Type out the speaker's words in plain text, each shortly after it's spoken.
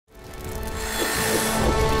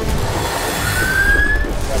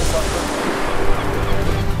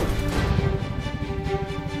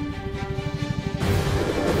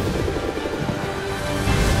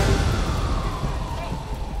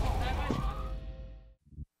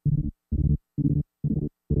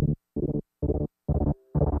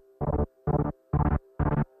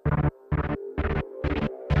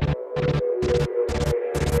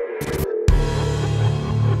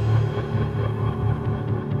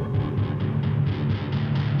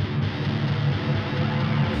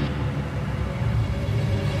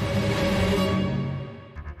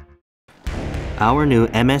Our new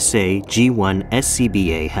MSA G1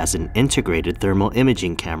 SCBA has an integrated thermal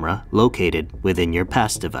imaging camera located within your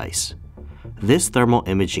PAS device. This thermal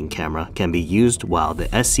imaging camera can be used while the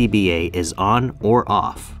SCBA is on or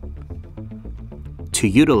off. To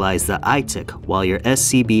utilize the iTIC while your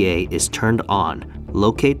SCBA is turned on,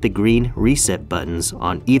 locate the green reset buttons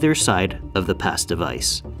on either side of the PAS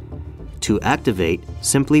device. To activate,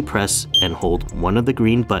 simply press and hold one of the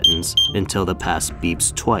green buttons until the PAS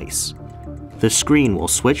beeps twice. The screen will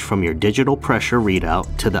switch from your digital pressure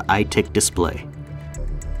readout to the iTIC display.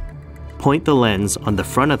 Point the lens on the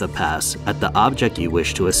front of the PAS at the object you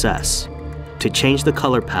wish to assess. To change the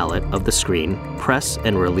color palette of the screen, press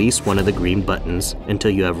and release one of the green buttons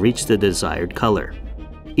until you have reached the desired color.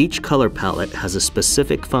 Each color palette has a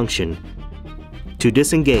specific function. To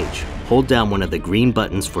disengage, hold down one of the green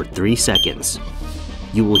buttons for 3 seconds.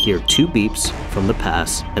 You will hear 2 beeps from the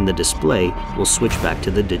PAS and the display will switch back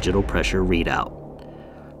to the digital pressure readout.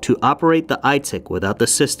 To operate the iTIC without the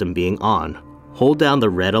system being on, hold down the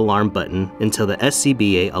red alarm button until the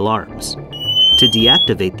SCBA alarms. To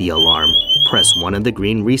deactivate the alarm, press one of the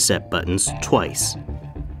green reset buttons twice.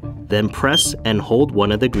 Then press and hold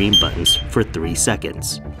one of the green buttons for 3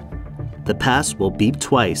 seconds. The PAS will beep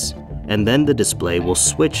twice, and then the display will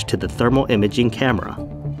switch to the thermal imaging camera.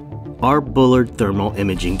 Our Bullard thermal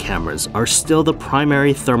imaging cameras are still the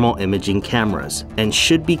primary thermal imaging cameras and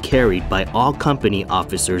should be carried by all company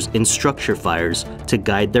officers in structure fires to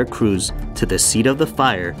guide their crews to the seat of the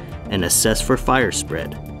fire and assess for fire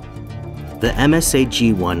spread. The MSA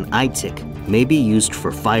G1 iTIC may be used for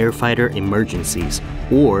firefighter emergencies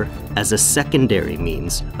or as a secondary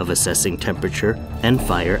means of assessing temperature and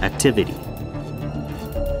fire activity.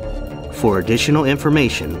 For additional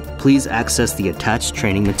information, please access the attached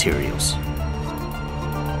training materials.